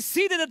I can be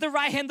seated at the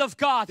right hand of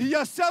God. И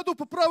я сяду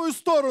по правую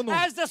сторону.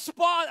 As the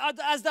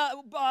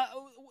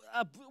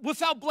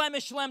without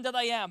blemish lamb that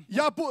I am.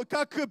 Я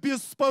как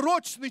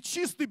беспорочный,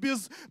 чистый,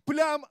 без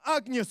плям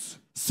агнец.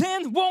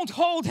 Sin won't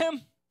hold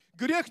him.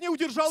 Грех не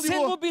удержал Sin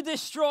will его. be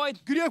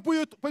destroyed. Грех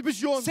будет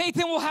побежден.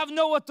 Satan will have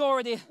no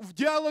authority. В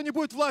дьявола не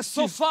будет власти.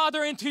 So,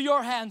 Father, into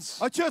your hands,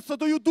 Отец,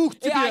 отдаю дух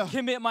I тебе.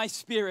 commit my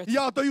spirit.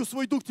 Я отдаю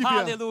свой дух тебе.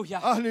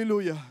 Hallelujah.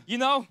 Аллилуйя. You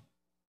know,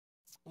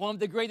 one of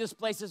the greatest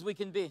places we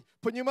can be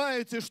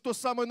Понимаете, что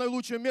самое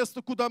наилучшее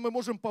место, куда мы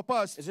можем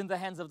попасть, is in the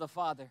hands of the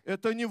Father.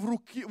 это не в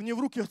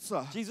руки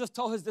Отца. Jesus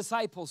told his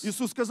disciples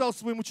Иисус сказал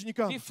своим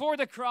ученикам, before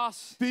the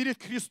cross, перед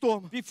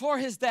крестом, before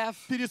his death,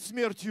 перед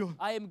смертью,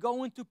 I am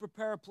going to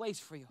prepare a place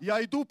for you.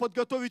 я иду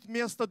подготовить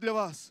место для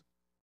вас.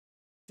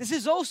 This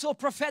is also a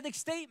prophetic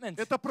statement.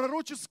 Это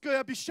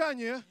пророческое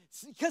обещание,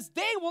 Because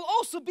they will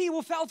also be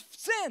without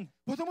sin.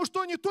 потому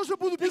что они тоже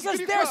будут без Because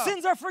their греха.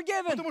 sins are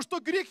forgiven. Потому что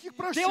грех их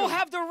They will прощен.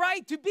 have the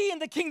right to be in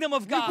the kingdom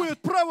of Не God.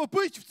 будет права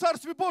быть в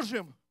Царстве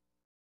Божьем.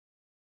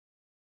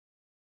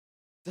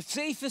 The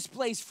safest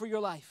place for your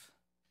life.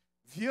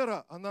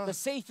 Вера, она The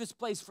safest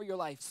place for your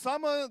life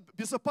самое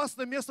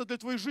безопасное место для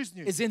твоей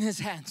жизни. is in his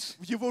hands.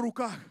 В Его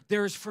руках.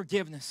 There is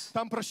forgiveness.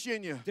 Там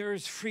прощение, There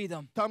is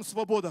freedom. там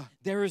свобода,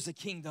 There is a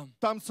kingdom.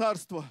 там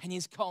царство. And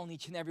he's calling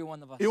each and every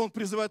one of us. И Он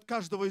призывает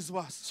каждого из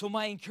вас. So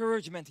my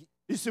encouragement,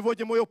 И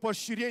сегодня мое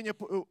поощрение,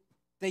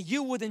 that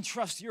you would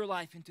entrust your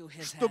life into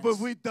his чтобы hands.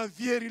 вы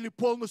доверили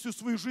полностью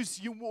свою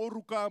жизнь Ему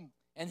рукам.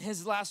 And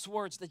his last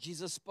words that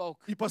Jesus spoke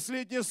И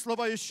последние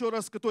слова еще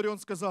раз, которые Он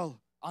сказал.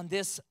 on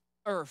this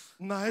earth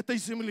На этой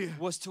земле.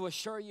 was to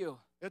assure you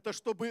Это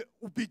чтобы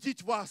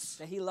убедить вас,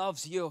 that he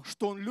loves you.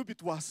 что Он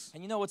любит вас.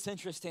 And you know what's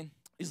interesting?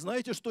 И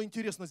знаете, что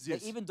интересно That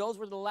здесь? even those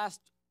were the last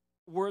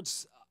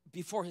words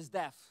before his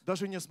death.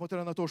 Даже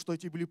несмотря на то, что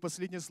эти были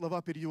последние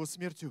слова перед Его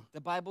смертью,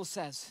 The Bible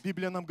says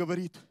Библия нам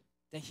говорит,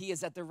 that he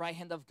is at the right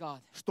hand of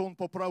God что Он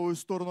по правую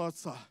сторону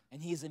Отца.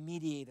 and he is a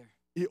mediator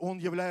И Он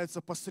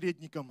является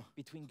посредником,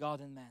 between God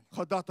and man.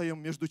 ходатаем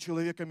между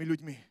человеком и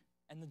людьми.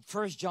 And in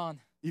 1 John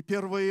И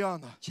 1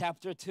 Иоанна,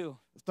 chapter 2,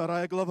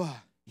 2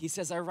 глава, he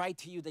says, I write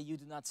to you that you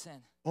do not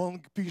sin. Он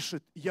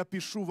пишет, я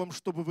пишу вам,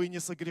 чтобы вы не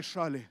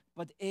согрешали.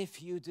 But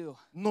if you do,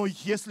 Но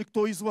если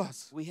кто из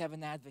вас, we have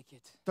an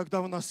advocate,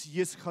 тогда у нас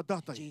есть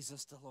ходатай.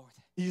 Jesus the Lord.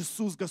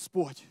 Иисус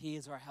Господь. He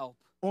is our help.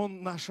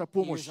 Он наша He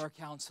помощь. is our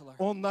counselor.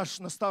 Он наш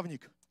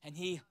наставник. And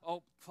he,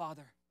 oh,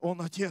 Father, Он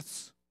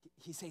Отец.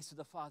 he says to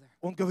the Father,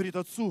 Он говорит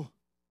Отцу,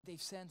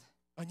 they've sinned.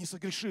 они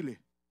согрешили.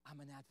 I'm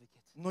an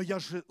advocate. Но я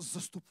же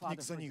заступник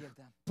Father, за них. forgive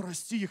them.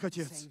 Прости их,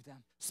 Отец. Save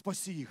them.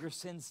 Спаси их.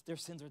 Their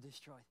sins are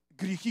destroyed.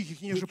 Грехи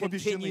их не He же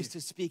побеждены. continues to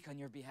speak on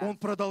your behalf. Он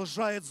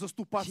продолжает He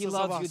заступаться за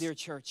loves вас. you, dear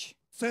church.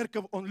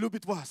 Церковь, Он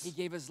любит вас. He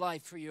gave his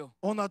life for you.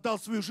 Он отдал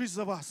свою жизнь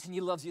за вас. And he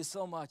loves you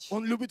so much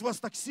Он любит вас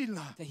так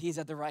сильно. that he is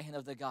at the right hand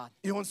of the God.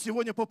 И Он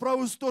сегодня по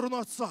правую сторону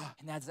Отца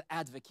And as an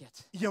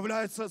advocate,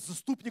 является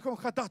заступником,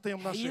 ходатаем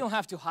you нашим. don't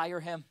have to hire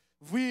him.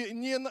 Вы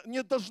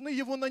не должны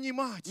Его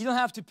нанимать. You don't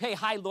have to pay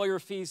high lawyer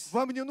fees.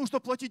 Вам не нужно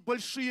платить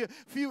большие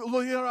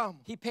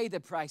лоерам. He paid the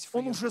price for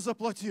Он you уже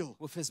заплатил.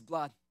 with his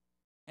blood.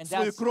 And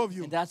Своей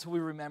кровью. that's what we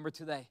remember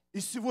today.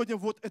 И сегодня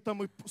вот это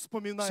мы So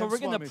вспоминаем we're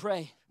с going to вами.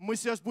 pray. Мы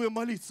сейчас будем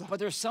молиться. But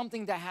there's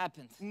something that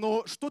happened.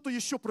 Но что-то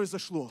еще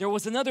произошло. There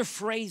was another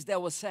phrase that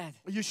was said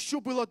Еще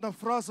была одна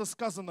фраза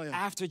сказанная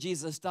after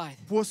Jesus died.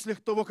 после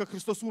того, как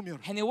Христос умер.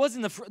 And it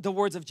wasn't the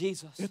words of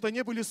Jesus. Это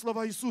не были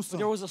слова Иисуса,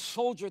 There was a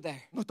soldier there.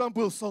 но там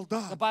был The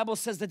солдат. Bible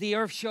says that the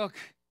earth shook.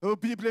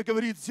 Библия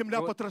говорит,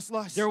 земля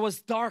потряслась. There was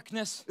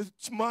darkness.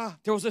 Тьма.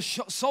 There was a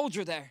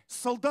soldier there.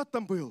 Солдат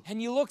там был. And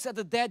he looks at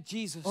the dead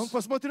Jesus. Он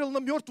посмотрел на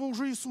мертвого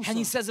уже Иисуса. And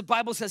he says, the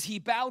Bible says he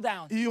bowed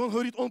down. И он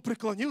говорит, он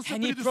преклонился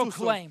And he перед Иисусом.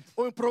 proclaimed.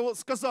 Он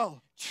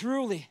сказал,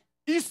 Truly,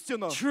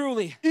 истина,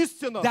 truly,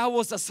 истина, that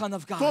was the Son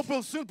of то God.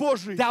 был Сын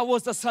Божий. That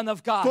was the Son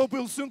of То God.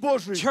 был Сын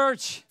Божий.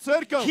 Church,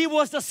 Церковь, he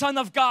was the Son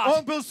of God.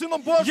 он был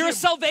Сыном Божьим. Your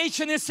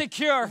salvation is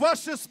secure.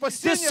 Ваше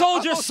спасение, The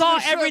soldier оно saw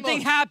совершенно.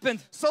 everything happen.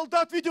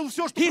 Солдат видел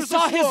все, что He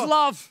saw his произошло.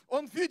 love.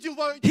 Он видел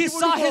He его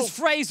saw his любовь.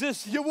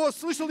 phrases. Его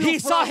слышал He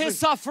его saw his фразы.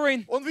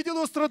 suffering. Он видел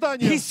его He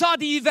страдания. saw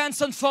the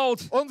events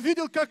unfold. Он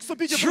видел, как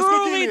события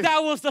Truly, происходили.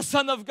 that was the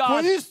Son of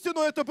God.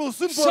 Воистину, это был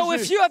Сын So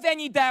if Божий. you have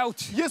any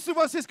doubt, Если у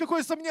вас есть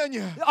какое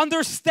сомнение,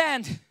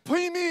 understand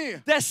пойми,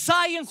 that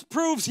science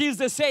proves he's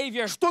the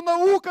Savior. что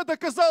наука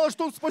доказала,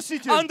 что он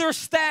Спаситель.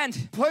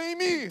 Understand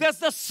Пойми, that's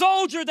the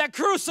soldier that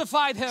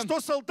crucified him. что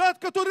солдат,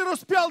 который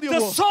распял The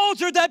его,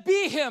 soldier that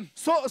beat him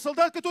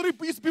солдат, который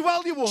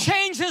избивал его,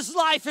 changed his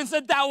life and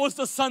said that was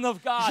the Son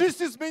of God.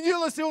 жизнь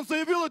изменилась, и он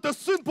заявил, это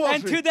Сын And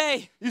Божий.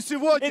 today, И in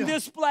сегодня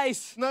this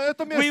place, на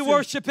этом we месте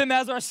worship him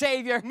as our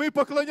Savior. мы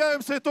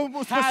поклоняемся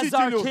этому As our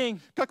Спасителю, King.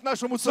 как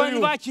нашему So I царю.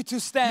 invite you to Я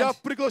stand.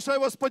 приглашаю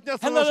вас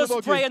подняться And на let ваши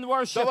us pray and ноги.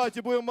 worship.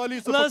 Давайте будем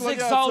молиться, Let us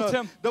exalt поклоняться.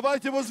 him.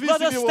 Давайте Let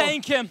возвысим us Его.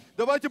 thank him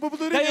Давайте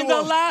поблагодарим that in the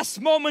Его. last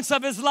moments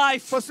of his В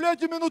life,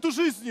 последнюю минуту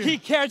жизни he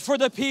cared for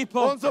the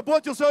people. Он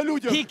заботился о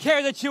людях. He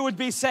cared that you would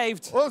be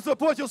saved. Он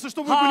заботился,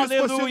 чтобы вы были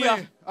Hallelujah.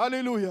 спасены.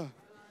 Аллилуйя.